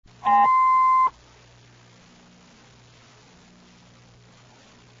I'm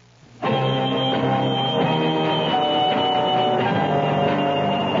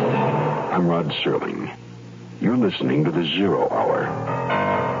Rod Serling. You're listening to the Zero Hour.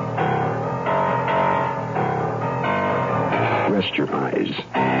 Rest your eyes.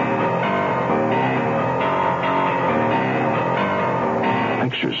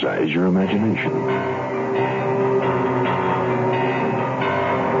 Exercise your imagination.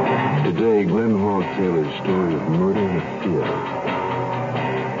 Today, Glenn Hall Taylor's story of murder in a theater.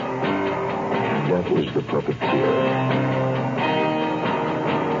 Death is the Puppeteer.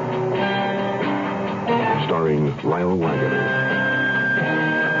 Starring Lyle Waggoner.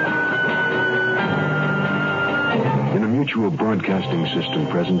 In a Mutual Broadcasting System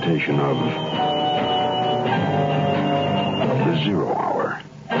presentation of The Zero Hour.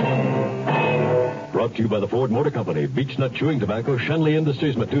 Brought to you by the Ford Motor Company, Beechnut Chewing Tobacco, Shenley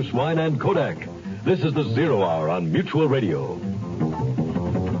Industries, Matthews Wine, and Kodak. This is The Zero Hour on Mutual Radio.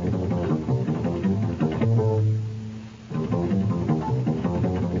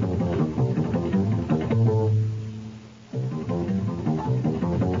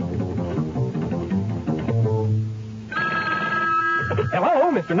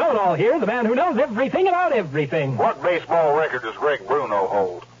 Hello, Mr. Know-It-All here, the man who knows everything about everything. What baseball record does Greg Bruno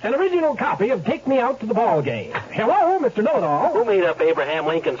hold? An original copy of Take Me Out to the Ball Game. Hello, Mr. Know-It-All. Who made up Abraham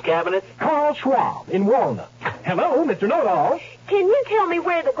Lincoln's cabinet? Carl Schwab in Walnut. Hello, Mr. Know-It-All. Can you tell me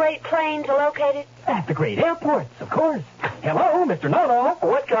where the Great Plains are located? At the great airports, of course. Hello, Mr. Know-It-All.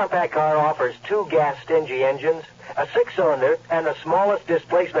 What compact car offers two gas-stingy engines, a six-cylinder, and the smallest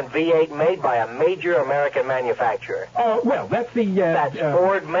displacement V8 made by a major American manufacturer? Well, that's the, That's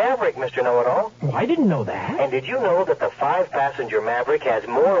Ford Maverick, Mr. Know-It-All. Oh, I didn't know that. And did you know that the five-passenger Maverick has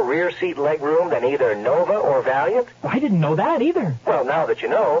more rear seat legroom than either Nova or Valiant? I didn't know that either. Well, now that you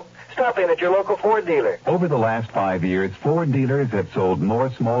know, stop in at your local Ford dealer. Over the last 5 years, Ford dealers have sold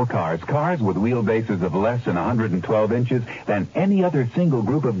more small cars with wheelbases of less than 112 inches, than any other single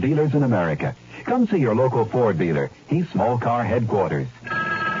group of dealers in America. Come see your local Ford dealer. He's small car headquarters.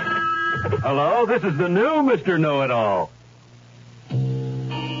 Hello, this is the new Mr. Know-It-All.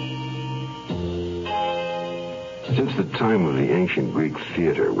 Since the time of the ancient Greek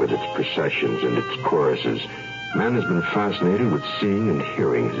theater with its processions and its choruses, man has been fascinated with seeing and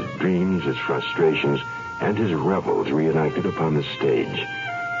hearing his dreams, his frustrations, and his revels reenacted upon the stage.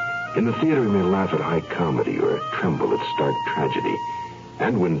 In the theater, we may laugh at high comedy or tremble at stark tragedy.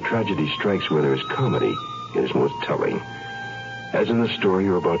 And when tragedy strikes where there is comedy, it is most telling. As in the story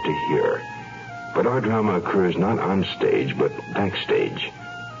you're about to hear. But our drama occurs not on stage, but backstage.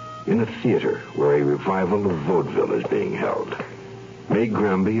 In a theater where a revival of vaudeville is being held. May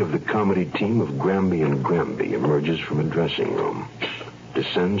Granby of the comedy team of Granby and Granby emerges from a dressing room,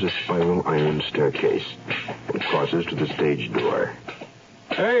 descends a spiral iron staircase, and crosses to the stage door.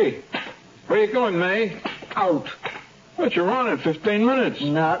 Hey, where you going, May? Out. But you're on in 15 minutes.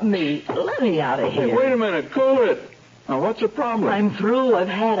 Not me. Let me out of here. Hey, wait a minute. Cool it. Now, what's the problem? I'm through. I've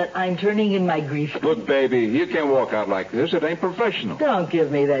had it. I'm turning in my grief. Look, baby, you can't walk out like this. It ain't professional. Don't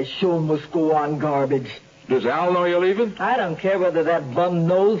give me that show must go on garbage. Does Al know you're leaving? I don't care whether that bum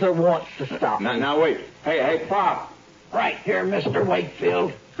knows or wants to stop. Now, wait. Hey, Pop. Right here, Mr.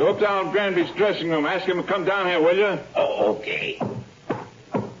 Wakefield. Go up down to Granby's dressing room. Ask him to come down here, will you? Oh, okay.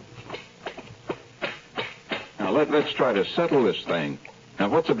 Now, let's try to settle this thing. Now,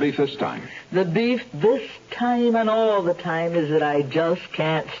 what's the beef this time? The beef this time and all the time is that I just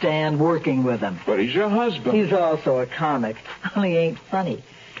can't stand working with him. But he's your husband. He's also a comic, only ain't funny.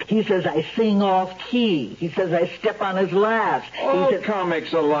 He says I sing off key. He says I step on his laughs. All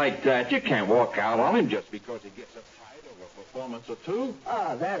comics are like that. You can't walk out on him just because he gets uptight over a performance or two.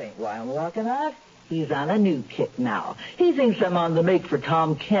 Oh, that ain't why I'm walking out. He's on a new kick now. He thinks I'm on the make for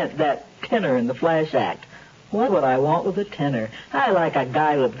Tom Kent, that tenor in the Flash Act. What would I want with a tenor? I like a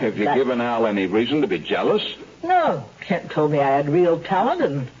guy with... Have you given Al any reason to be jealous? No. Kent told me I had real talent,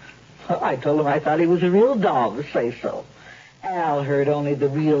 and I told him I thought he was a real doll to say so. Al heard only the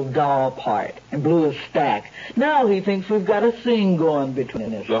real doll part and blew a stack. Now he thinks we've got a thing going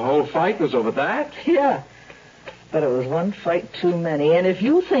between us. The whole fight was over that? Yeah. But it was one fight too many. And if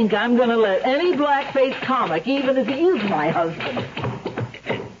you think I'm going to let any blackface comic, even if he is my husband...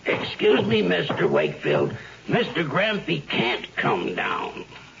 Excuse me, Mr. Wakefield. Mr. Grampy can't come down.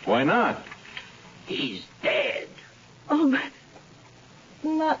 Why not? He's dead. Oh,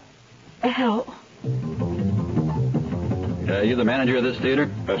 not Al. You the manager of this theater?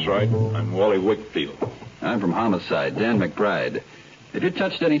 That's right. I'm Wally Wakefield. I'm from Homicide, Dan McBride. Have you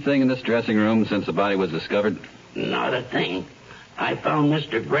touched anything in this dressing room since the body was discovered? Not a thing. I found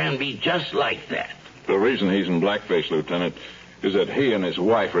Mr. Granby just like that. The reason he's in blackface, Lieutenant, is that he and his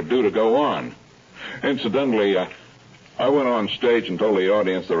wife are due to go on. Incidentally, I went on stage and told the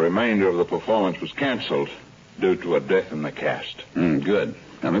audience the remainder of the performance was canceled due to a death in the cast. Good.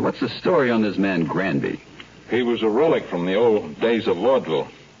 I mean, what's the story on this man Granby? He was a relic from the old days of vaudeville.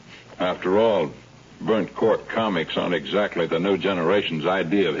 After all, burnt cork comics aren't exactly the new generation's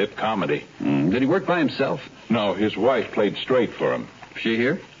idea of hip comedy. Did he work by himself? No, his wife played straight for him. She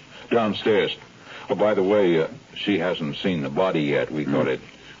here? Downstairs. Oh, by the way, she hasn't seen the body yet. We thought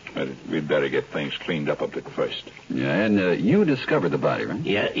we'd better get things cleaned up a bit first. Yeah, and you discovered the body, right?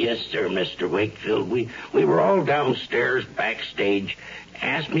 Yes, sir, Mr. Wakefield. We were all downstairs backstage.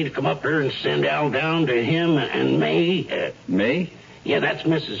 Asked me to come up here and send Al down to him and May. May? Yeah, that's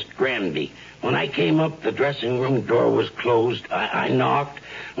Mrs. Granby. When I came up, the dressing room door was closed. I knocked.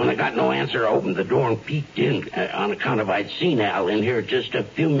 When I got no answer, I opened the door and peeked in on account of I'd seen Al in here just a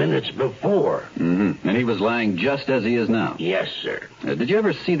few minutes before. Mm-hmm. And he was lying just as he is now? Yes, sir. Did you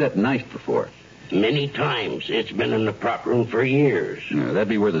ever see that knife before? Many times. It's been in the prop room for years. That'd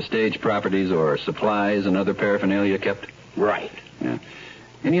be where the stage properties or supplies and other paraphernalia kept? Right. Yeah.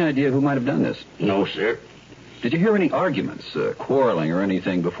 Any idea who might have done this? No, sir. Did you hear any arguments, quarreling or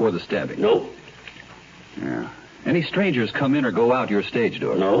anything before the stabbing? No. Yeah. Any strangers come in or go out your stage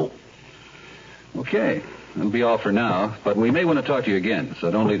door? No. Okay. That'll be all for now, but we may want to talk to you again,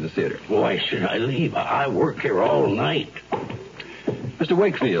 so don't leave the theater. Why should I leave? I work here all night. Mr.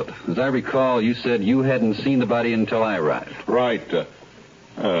 Wakefield, as I recall, you said you hadn't seen the body until I arrived. Right.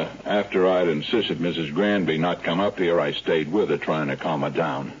 After I'd insisted Mrs. Granby not come up here, I stayed with her, trying to calm her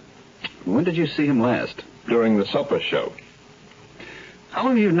down. When did you see him last? During the supper show. How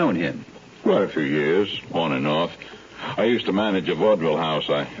long have you known him? Quite a few years, on and off. I used to manage a vaudeville house.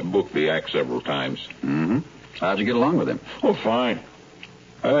 I booked the act several times. Mm-hmm. How'd you get along with him? Oh, fine.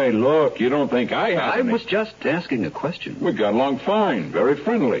 Hey, look, you don't think I was just asking a question. We got along fine, very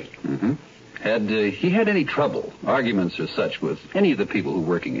friendly. Mm-hmm. Had he had any trouble, arguments or such, with any of the people who were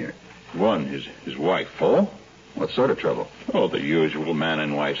working here? One, his wife. Oh? What sort of trouble? Oh, the usual man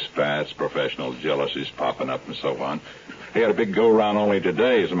and wife spats, professional jealousies popping up and so on. He had a big go-round only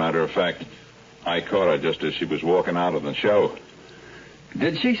today, as a matter of fact. I caught her just as she was walking out of the show.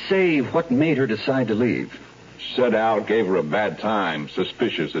 Did she say what made her decide to leave? Said Al gave her a bad time,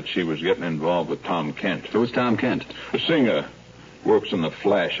 suspicious that she was getting involved with Tom Kent. Who's Tom Kent? A singer. Works in the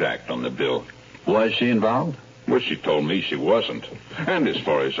Flash Act on the bill. Was she involved? Well, she told me she wasn't. And as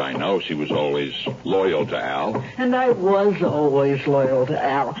far as I know, she was always loyal to Al. And I was always loyal to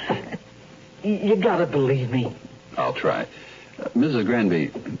Al. You gotta believe me. I'll try. Mrs.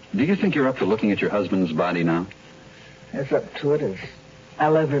 Granby, do you think you're up to looking at your husband's body now? As up to it as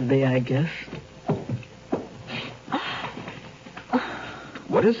I'll ever be, I guess.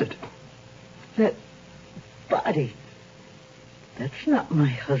 What is it? That body. That's not my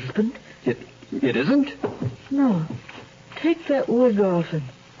husband. It isn't? No. Take that wig off him.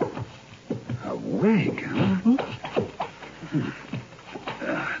 A wig, huh? Mm-hmm.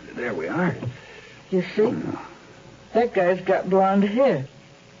 There we are. You see? That guy's got blonde hair.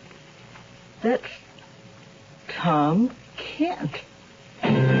 That's Tom Kent.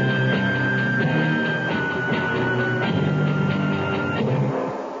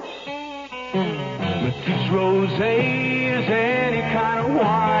 Mrs. Rosé is any kind of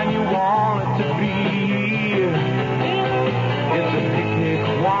wine you want it to be. It's a picnic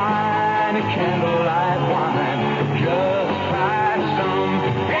wine, a candlelight wine. Just try some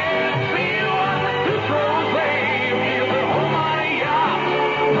and see what Mrs. Rosé is. At home on a yacht,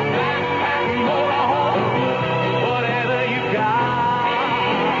 a backpack motorhome, whatever you got.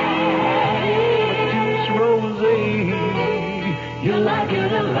 Mrs. Rosé, you like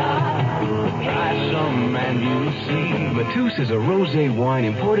it a lot. Try some and you'll see. Matus is a rosé wine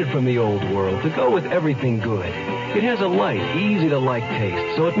imported from the old world to go with everything good. It has a light, easy-to-like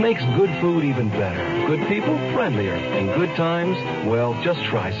taste, so it makes good food even better. Good people, friendlier. And good times, well, just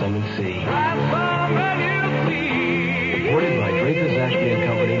try some and see. Try some and you'll see. Imported by Dreyfus Ashby and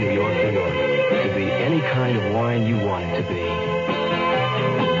Company, New York, New York. To be any kind of wine you want it to be.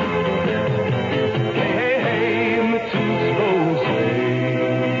 Hey, Matus Rosé.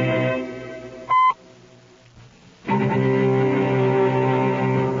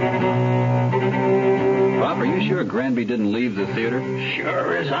 Are you sure Granby didn't leave the theater?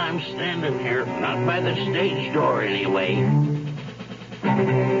 Sure as I'm standing here. Not by the stage door, anyway.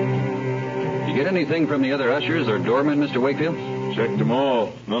 You get anything from the other ushers or doormen, Mr. Wakefield? Checked them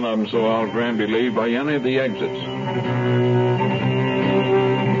all. None of them saw Al Granby leave by any of the exits.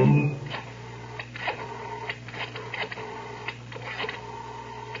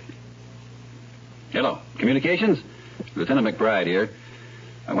 Hello. Communications? Lieutenant McBride here.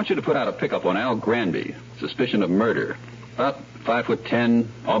 I want you to put out a pickup on Al Granby. Suspicion of murder. About 5'10",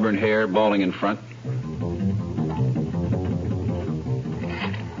 auburn hair, balding in front.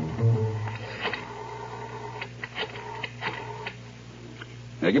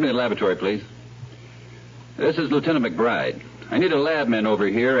 Now, give me the laboratory, please. This is Lieutenant McBride. I need a labman over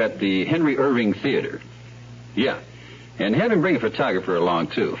here at the Henry Irving Theater. Yeah. And have him bring a photographer along,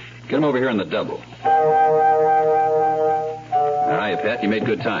 too. Get him over here on the double. Hiya, Pat. You made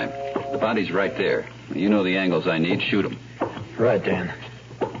good time. The body's right there. You know the angles I need. Shoot him. Right, Dan.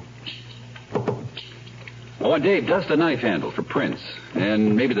 Oh, and Dave, dust the knife handle for prints.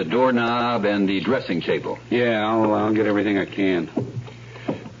 And maybe the doorknob and the dressing table. Yeah, I'll get everything I can.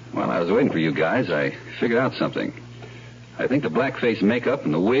 While I was waiting for you guys, I figured out something. I think the blackface makeup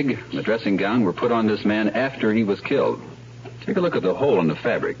and the wig and the dressing gown were put on this man after he was killed. Take a look at the hole in the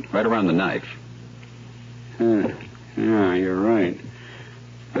fabric, right around the knife. Yeah, you're right.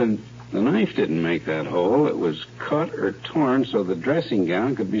 But the knife didn't make that hole. It was cut or torn so the dressing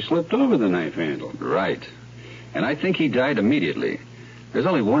gown could be slipped over the knife handle. Right. And I think he died immediately. There's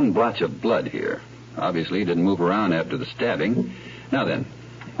only one blotch of blood here. Obviously, he didn't move around after the stabbing. Now then,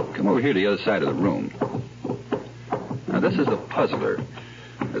 come over here to the other side of the room. Now, this is a puzzler.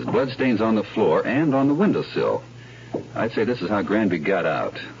 There's bloodstains on the floor and on the windowsill. I'd say this is how Granby got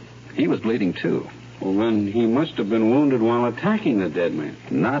out. He was bleeding, too. Well, then he must have been wounded while attacking the dead man.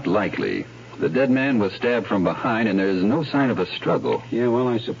 Not likely. The dead man was stabbed from behind, and there's no sign of a struggle. Yeah, well,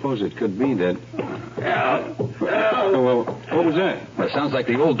 I suppose it could be that... Well, what was that? Well, it sounds like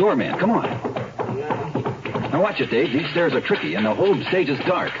the old doorman. Come on. Now, watch it, Dave. These stairs are tricky, and the whole stage is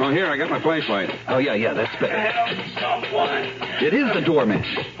dark. Oh, here, I got my flashlight. Oh, yeah, that's better. Help someone. It is the doorman.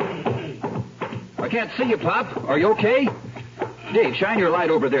 I can't see you, Pop. Are you okay? Dave, shine your light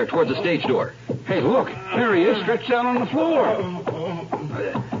over there towards the stage door. Hey, look. There he is, stretched out on the floor.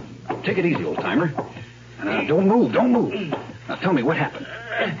 Take it easy, old-timer. Don't move. Now, tell me what happened.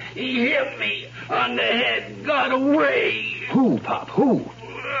 He hit me on the head, got away. Who, Pop? Who?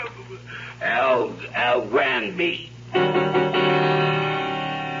 Al Granby.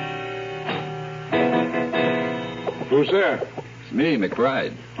 Who's there? It's me,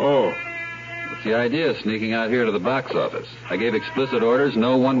 McBride. Oh. What's the idea, sneaking out here to the box office? I gave explicit orders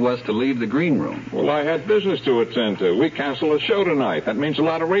no one was to leave the green room. Well, I had business to attend to. We canceled a show tonight. That means a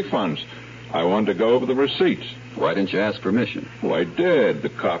lot of refunds. I wanted to go over the receipts. Why didn't you ask permission? Well, I did. The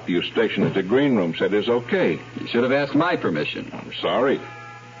cop you stationed at the green room said it's okay. You should have asked my permission. I'm sorry.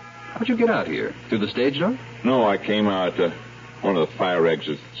 How'd you get out here? Through the stage door? No, I came out one of the fire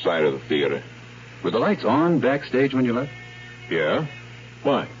exits side of the theater. Were the lights on backstage when you left? Yeah?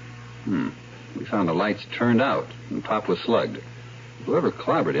 Why? We found the lights turned out, and Pop was slugged. Whoever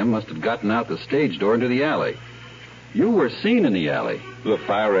clobbered him must have gotten out the stage door into the alley. You were seen in the alley. The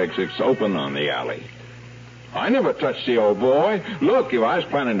fire exit's open on the alley. I never touched the old boy. Look, if I was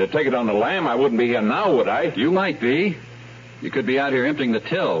planning to take it on the lam, I wouldn't be here now, would I? You might be. You could be out here emptying the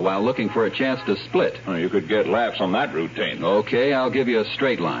till while looking for a chance to split. Oh, you could get laughs on that routine. Okay, I'll give you a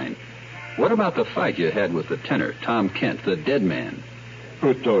straight line. What about the fight you had with the tenor, Tom Kent, the dead man?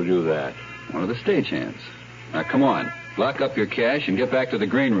 Who told you that? One of the stagehands. Now, come on. Lock up your cash and get back to the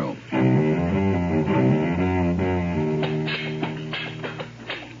green room.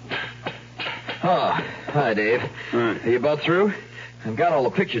 Oh, hi, Dave. Hi. Are you about through? I've got all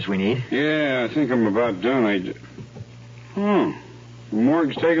the pictures we need. Yeah, I think I'm about done. The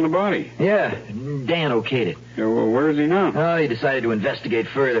morgue's taking the body. Yeah, Dan okayed it. Yeah, well, where is he now? Oh, he decided to investigate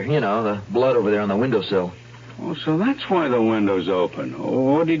further. You know, the blood over there on the windowsill. Oh, so that's why the window's open.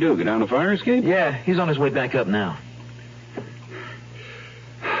 Oh, what'd he do, get down the fire escape? Yeah, he's on his way back up now.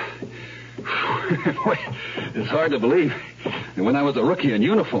 It's hard to believe. When I was a rookie in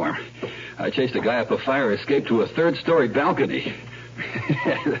uniform, I chased a guy up a fire escape to a third-story balcony.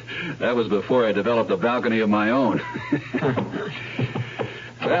 That was before I developed a balcony of my own.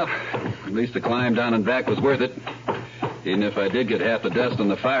 Well, at least the climb down and back was worth it. Even if I did get half the dust on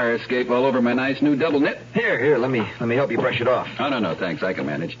the fire escape all over my nice new double knit. Here, let me help you brush it off. Oh, no, thanks. I can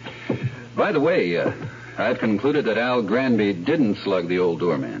manage. By the way, I've concluded that Al Granby didn't slug the old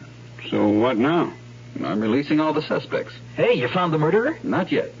doorman. So what now? I'm releasing all the suspects. Hey, you found the murderer?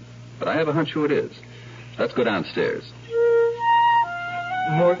 Not yet, but I have a hunch who it is. Let's go downstairs.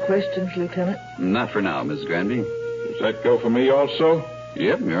 More questions, Lieutenant? Not for now, Mrs. Granby. Does that go for me also?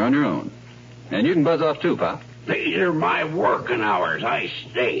 Yep, you're on your own. And you can buzz off too, Pop. These are my working hours. I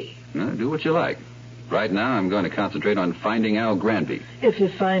stay. Do what you like. Right now, I'm going to concentrate on finding Al Granby. If you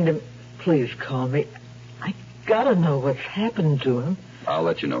find him, please call me. I gotta know what's happened to him. I'll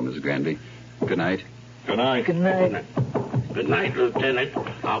let you know, Mrs. Granby. Good night. Good night. Good night. Good night, Lieutenant.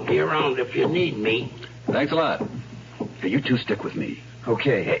 I'll be around if you need me. Thanks a lot. Hey, you two stick with me.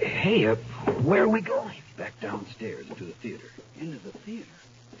 Okay. Hey, where are we going? Back downstairs into the theater. Into the theater?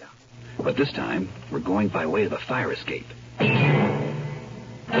 Yeah. But this time, we're going by way of the fire escape. The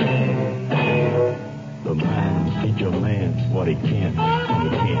mind teach a man what he can't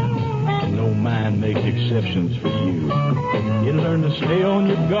when he can. And no mind makes exceptions for you. You learn to stay on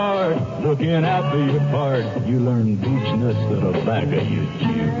your guard, looking out for your part. You learn beech nuts that'll back of you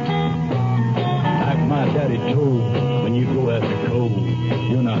chew. Like my daddy told, when you go after coal,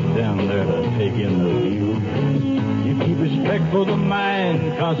 you're not down there to take in the view. You keep respect for the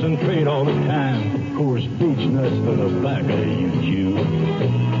mind, concentrate all the time. Of course, beech nuts for the back of you chew.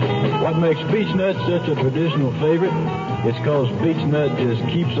 What makes beech nuts such a traditional favorite? It's cause beech nut just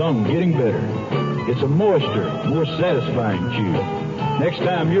keeps on getting better. It's a moister, more satisfying chew. Next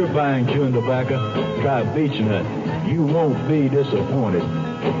time you're buying chewing tobacco, try beech nut. You won't be disappointed.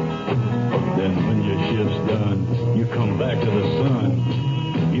 Then when your shift's done, you come back to the sun.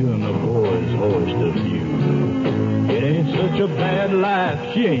 You and the boys hoist a view. It ain't such a bad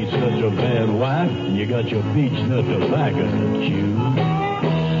life. She ain't such a bad wife. You got your beech nut tobacco to chew.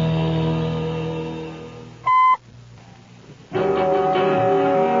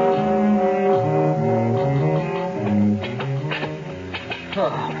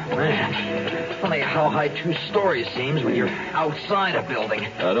 How high 2 stories seems when you're outside a building.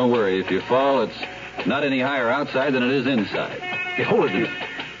 Don't worry. If you fall, it's not any higher outside than it is inside. Hey, hold it a minute.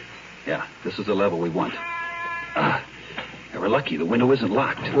 Yeah, this is the level we want. We're lucky the window isn't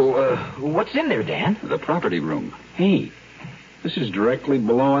locked. Well, what's in there, Dan? The property room. Hey, this is directly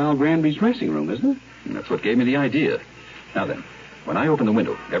below Al Granby's dressing room, isn't it? And that's what gave me the idea. Now then, when I open the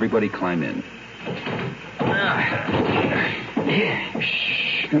window, everybody climb in.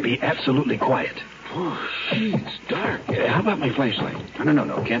 Shh. Be absolutely quiet. Oh, gee, it's dark. How about my flashlight?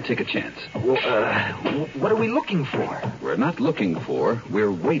 No. Can't take a chance. Well, what are we looking for? We're not looking for. We're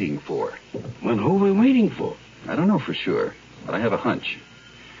waiting for. Well, who are we waiting for? I don't know for sure, but I have a hunch.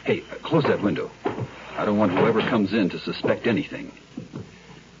 Hey, close that window. I don't want whoever comes in to suspect anything.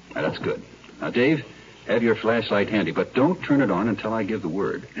 Now, that's good. Now, Dave, have your flashlight handy, but don't turn it on until I give the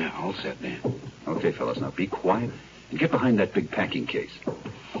word. Yeah, all set, Dan. Okay, fellas, now be quiet and get behind that big packing case.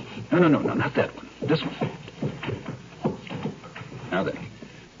 No, not that one. This one. Now then,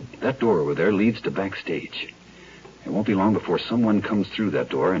 that door over there leads to backstage. It won't be long before someone comes through that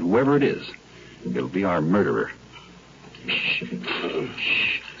door, and whoever it is, it'll be our murderer. Shh.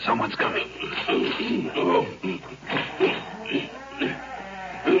 Someone's coming.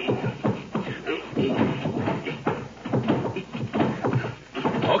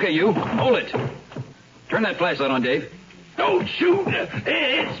 Okay, you. Hold it. Turn that flashlight on, Dave. Don't shoot.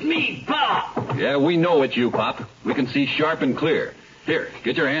 It's me, Pop. Yeah, we know it's you, Pop. We can see sharp and clear. Here,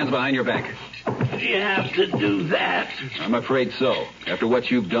 get your hands behind your back. You have to do that. I'm afraid so. After what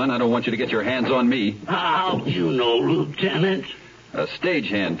you've done, I don't want you to get your hands on me. How'd you know, Lieutenant? A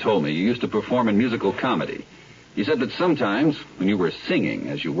stagehand told me you used to perform in musical comedy. He said that sometimes, when you were singing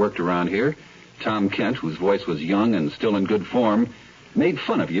as you worked around here, Tom Kent, whose voice was young and still in good form, made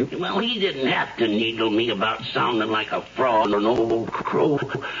fun of you. Well, he didn't have to needle me about sounding like a fraud or an old crow.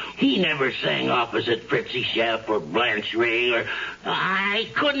 He never sang opposite Fritzy Sheff or Blanche Ray, or I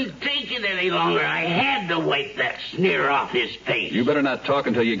couldn't take it any longer. I had to wipe that sneer off his face. You better not talk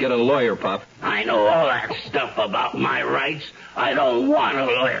until you get a lawyer, Pop. I know all that stuff about my rights. I don't want a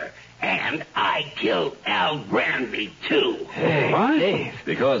lawyer. And I killed Al Granby, too. Hey, what? Dave.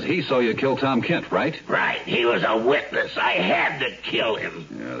 Because he saw you kill Tom Kent, right? Right. He was a witness. I had to kill him.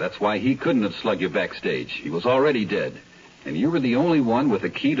 Yeah, that's why he couldn't have slugged you backstage. He was already dead. And you were the only one with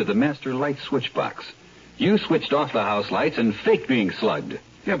the key to the master light switch box. You switched off the house lights and faked being slugged.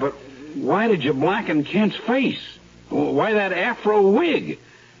 Yeah, but why did you blacken Kent's face? Why that afro wig?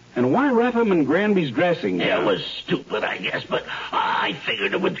 And why wrap him in Granby's dressing gown? It was stupid, I guess, but I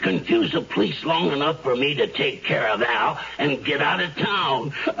figured it would confuse the police long enough for me to take care of Al and get out of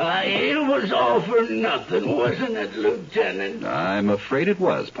town. It was all for nothing, wasn't it, Lieutenant? I'm afraid it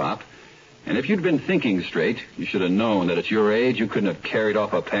was, Pop. And if you'd been thinking straight, you should have known that at your age you couldn't have carried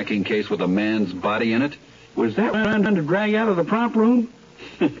off a packing case with a man's body in it. Was that man to drag out of the prop room?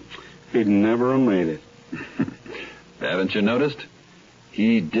 He'd never have made it. Haven't you noticed?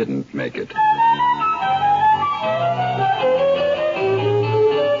 He didn't make it.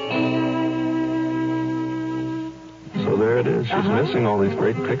 So there it is. is. She's missing all these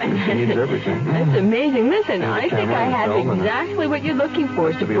great pictures. She needs everything. That's amazing. Listen, And the I think camera I and have film and exactly what you're looking for.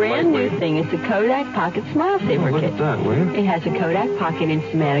 It's a be a brand new lightweight. thing. It's a Kodak Pocket Smile Saver Look Kit. at that, will you? It has a Kodak Pocket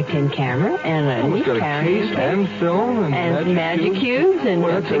Instamatic 10 camera and a Oh, neat it's got a carrying case and film and magic cubes and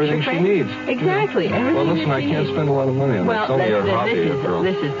well, a that's picture everything she frame. needs. Exactly. Everything Well, listen, that I she can't needs. spend a lot of money on Well, this. It's only a hobby after all.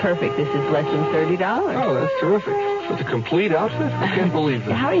 this is perfect. This is less than $30. Oh, that's terrific. With the complete outfit? I can't believe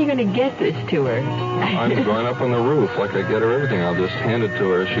that. How are you going to get this to her? I'm going up on the roof like I get her everything. I'll just hand it to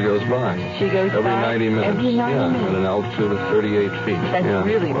her as she goes by. She goes every by 90 minutes. every 90 yeah, minutes. at an altitude of 38 feet. That's yeah.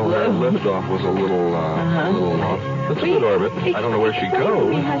 really well, low. That liftoff was a little off. That's a good orbit. I don't know where she Explain to goes.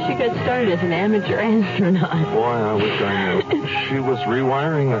 me how she got started as an amateur astronaut. Boy, I wish I knew. She was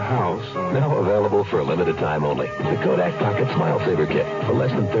rewiring the house. Now available for a limited time only. The Kodak Pocket Smile Saver Kit for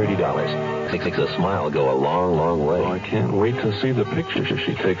less than $30. Makes a smile go a long, long way. Oh, I can't wait to see the pictures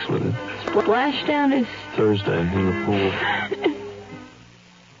she takes with it. Splashdown is... Thursday in the pool.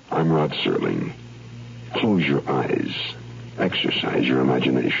 I'm Rod Serling. Close your eyes. Exercise your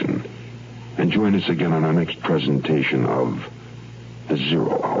imagination. And join us again on our next presentation of The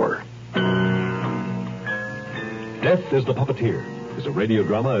Zero Hour. Death is the Puppeteer is a radio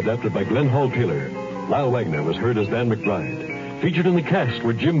drama adapted by Glenn Hall Taylor. Lyle Wagner was heard as Dan McBride. Featured in the cast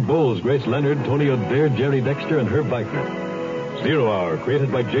were Jim Bowles, Grace Leonard, Tony O'Dare, Jerry Dexter, and Herb Beichner. Zero Hour,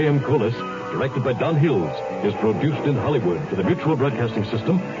 created by J.M. Colas, directed by Don Hills, is produced in Hollywood for the Mutual Broadcasting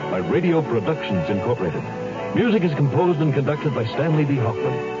System by Radio Productions Incorporated. Music is composed and conducted by Stanley D.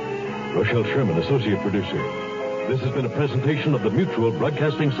 Hoffman. Rochelle Sherman, associate producer. This has been a presentation of the Mutual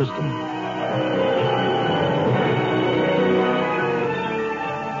Broadcasting System.